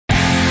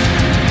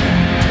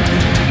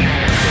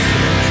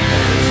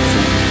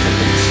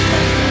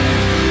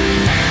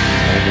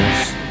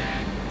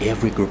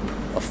every group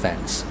of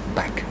fans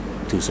back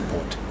to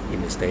support in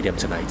the stadium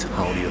tonight.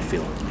 How do you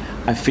feel?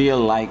 I feel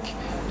like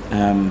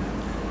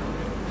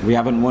we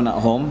haven't won at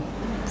home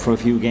for a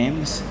few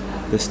games.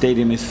 The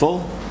stadium is full.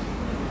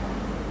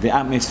 The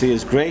atmosphere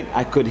is great.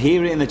 I could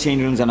hear it in the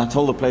change rooms, and I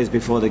told the players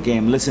before the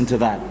game, listen to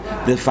that.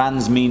 The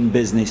fans mean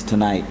business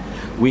tonight.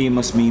 We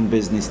must mean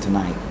business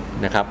tonight.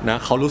 นะครับนะ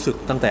เขารู้สึก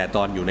ตั้งแต่ต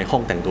อนอยู่ในห้อ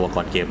งแต่งตัวก่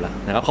อนเกมแล้ว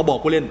นะครับเขาบอก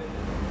ผู้เล่น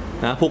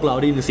นะพวกเรา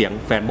ได้ยินเสียง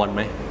แฟนบอลไห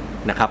ม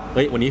นะครับ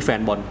วันนี้แฟ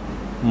นบอล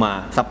มา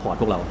ซัพพอร์ต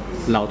พวกเ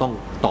ราต้อง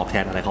ตอบแท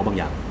นอะไรเขาบาง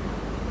อย่าง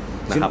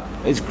นะครับ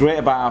It's great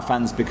about our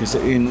fans because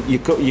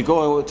you go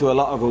to a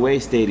lot of away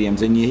stadiums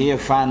and you hear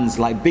fans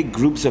like big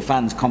groups of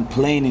fans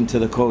complaining to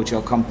the coach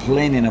or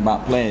complaining about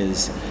players.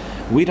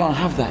 We don't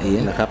have that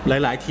here. นะครับ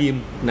หลายๆทีม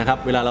นะครับ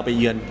เวลาเราไป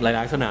เยือนหล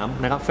ายๆสนาม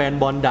นะครับแฟน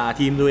บอลด่า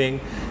ทีมตัวเอง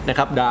นะค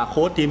รับด่าโ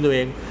ค้ชทีมตัวเอ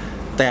ง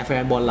แต่แฟ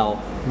นบอลเรา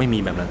ไม่มี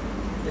แบบนั้น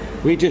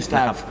We just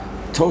have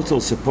total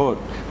support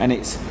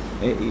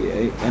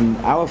and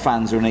our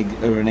fans are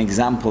an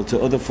example to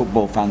other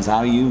football fans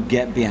how you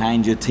get behind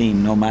your team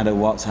no matter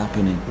what's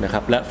happening นะครั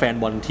บและแฟน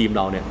บอลทีมเ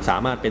ราเนี่ยสา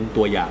มารถเป็น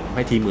ตัวอย่างใ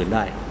ห้ทีมอื่นไ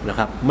ด้นะค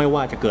รับไม่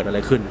ว่าจะเกิดอะไร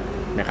ขึ้น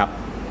นะครับ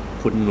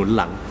คุณหนุน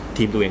หลัง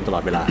ทีมตัวเองตลอ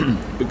ดเวลา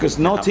because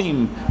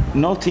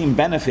no team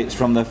benefits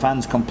from the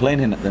fans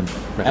complaining at them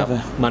นะครับ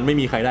มันไม่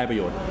มีใครได้ประ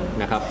โยชน์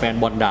นะครับแฟน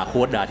บอลด่าโ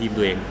ค้ชด่าทีม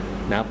ตัวเอง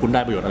นะครับคุณไ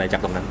ด้ประโยชน์อะไรจา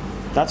กตรงนั้น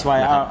That's why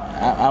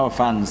our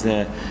fans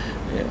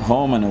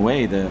home and away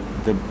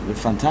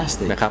they're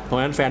fantastic นะครับเพราะฉ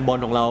ะนั้นแฟนบอล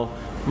ของเรา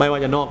ไม่ว่า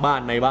จะนอกบ้า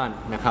นในบ้าน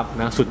นะครับ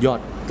นะสุดยอด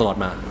ตลอด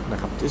มานะ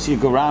ครับ Just you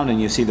go around and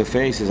you see the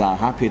faces how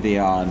happy they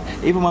are and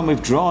even when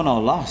we've drawn or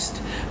lost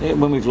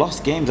when we've lost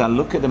games I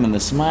look at them and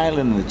they're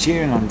smiling and they're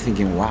cheering I'm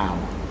thinking wow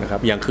นะครับ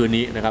อย่างคืน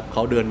นี้นะครับเข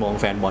าเดินมอง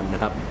แฟนบอลน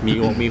ะครับ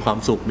มีความ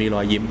สุขมีร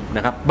อยยิ้มน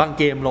ะครับบาง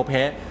เกมเราแ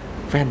พ้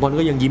แฟนบอล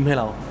ก็ยังยิ้มให้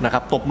เรานะครั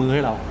บตบมือใ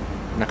ห้เรา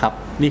นะครับ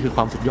นี่คือค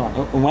วามสุดยอด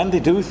When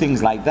they do things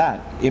like that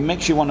it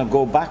makes you want to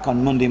go back on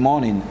Monday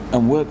morning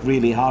and work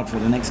really hard for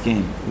the next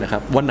game นะครั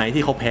บวันไหน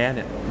ที่เขาแพ้เ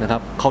นี่ยนะครั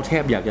บเขาแท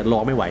บอยากจะรอ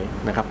ไม่ไหว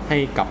นะครับให้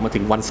กลับมาถึ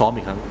งวันซ้อม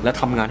อีกครั้งและ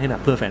ทำงานให้หนั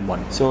กเพื่อแฟนบอล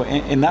So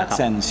in that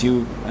sense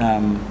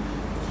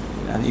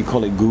you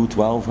call it Gu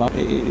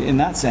 12 in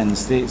that sense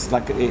it's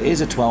like it is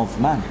a 12th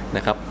man น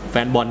ะครับแฟ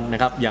นบอลน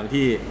ะครับอย่าง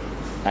ที่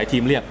หลายที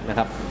มเรียกนะค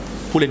รับ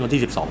ผู้เล่นคน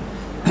ที่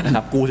12นะค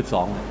รับกู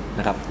12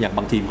นะครับอย่างบ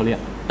างทีมเขาเรีย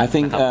กI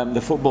think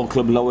the football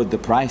club lowered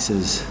the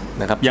prices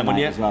นะครับอย่างวัน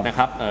นี้นะค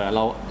รับ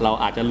เรา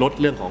อาจจะลด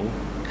เรื่องของ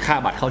ค่า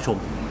บัตรเข้าชม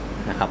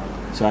นะครับ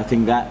So I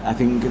think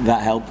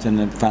that helped and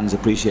the fans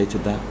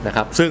appreciated that นะค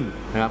รับซึ่ง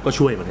นะครับก็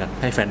ช่วยเหมือนกัน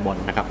ให้แฟนบอล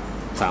นะครับ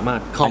สามาร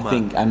ถเข้ามา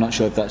I'm not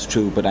sure if that's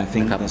true but I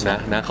think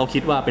นะเขาคิ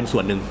ดว่าเป็นส่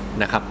วนหนึ่ง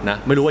นะครับนะ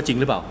ไม่รู้ว่าจริง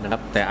หรือเปล่านะครั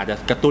บแต่อาจจะ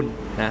กระตุ้น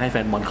นะให้แฟ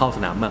นบอลเข้าส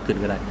นามมากขึ้น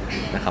ก็ได้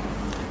นะครับ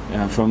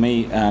For me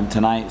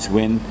tonight's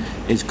win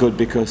is good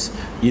because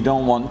you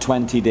don't want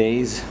 20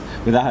 days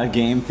without a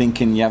game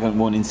thinking you haven't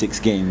won in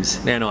 6 games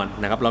แน่นอน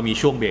นะครับเรามี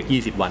ช่วงเบรก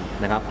20 วัน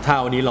นะครับถ้า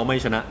วันนี้เราไม่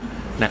ชนะ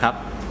นะครับ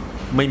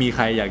ไม่มีใค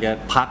รอยากจะ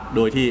พักโ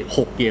ดยที่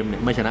6เกมเนี่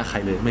ยไม่ชนะใคร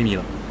เลยไม่มีห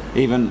รอก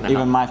Even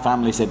my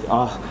family said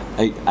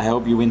I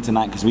hope you win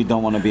tonight because we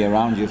don't want to be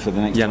around you for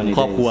the next 20 days อย่างค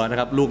รอบครัวนะ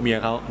ครับลูกเมีย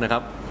เขานะครั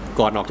บ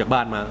ก่อนออกจากบ้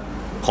านมา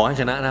ขอให้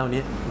ชนะนะวัน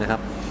นี้นะครับ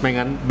ไม่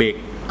งั้นเบรก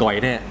ก่อย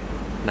แน่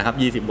นะครั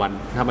บ20 วัน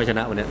ถ้าไม่ชน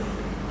ะวันนี้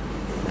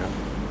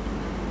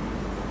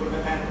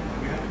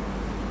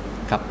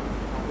ครับ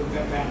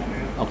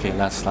Okay,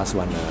 last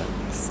one.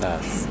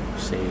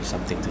 Say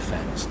something to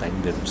fans, thank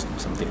them,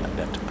 something like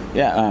that.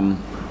 Yeah.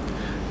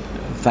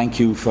 Thank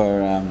you for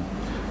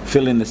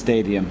filling the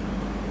stadium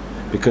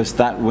because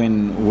that win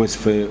was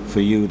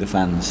for you, the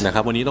fans. นะค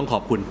รับวันนี้ต้องขอ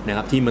บคุณนะค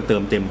รับที่มาเติ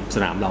มเต็มส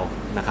นามเรา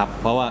นะครับ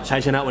เพราะว่าชั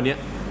ยชนะวันนี้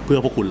เพื่อ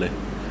พวกคุณเลย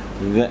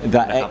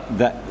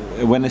That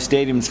when the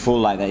stadium's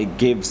full like that,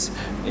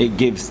 it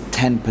gives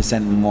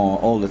 10% more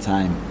all the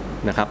time.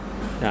 นะครับ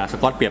ส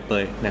กอตเปรียบเปร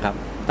ยนะครับ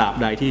ตราบ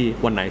ใดที่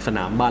วันไหนสน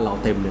ามบ้านเรา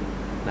เต็มเลย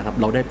นะครับ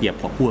เราได้เปรียบ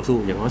ของคู่ต่อสู้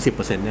อย่างน้อย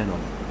 10% แน่นอน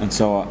And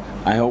so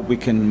I hope we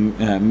can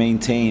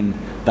maintain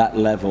that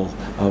level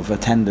of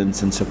attendance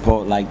and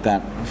support like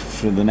that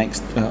for the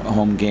next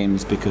home games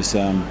because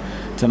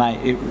tonight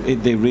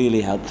they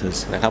really helped us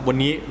นะครับวัน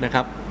นี้นะค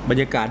รับบร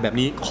รยากาศแบบ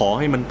นี้ขอใ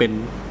ห้มันเป็น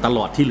ตล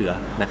อดที่เหลือ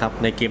นะครับ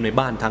ในเกมใน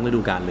บ้านทั้งฤ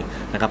ดูกาลเลย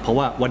นะครับเพราะ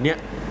ว่าวันนี้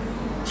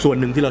ส่วน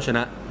หนึ่งที่เราชน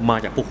ะมา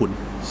จากพวกคุณ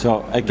So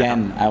again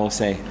I will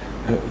say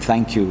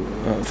thank you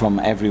from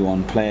everyone,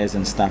 players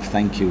and staff.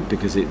 Thank you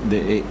because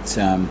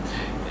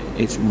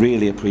it's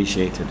really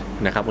appreciated.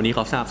 นะครับวันนี้เข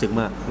าซาบซึ้ง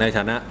มากในฐ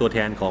านะตัวแท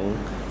นของ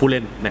ผู้เ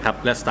ล่นนะครับ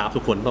และสตาฟ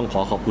ทุกคนต้อง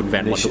ขอบคุณแฟ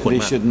นบอลทุกคนมาก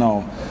They should know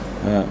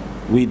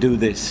we do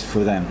this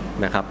for them.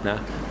 นะครับนะ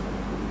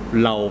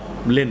เรา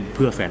เล่นเ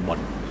พื่อแฟนบอล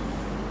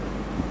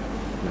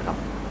นะครับ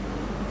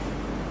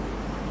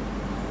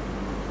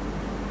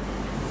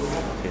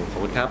โอเคขอบ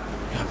คุณครับ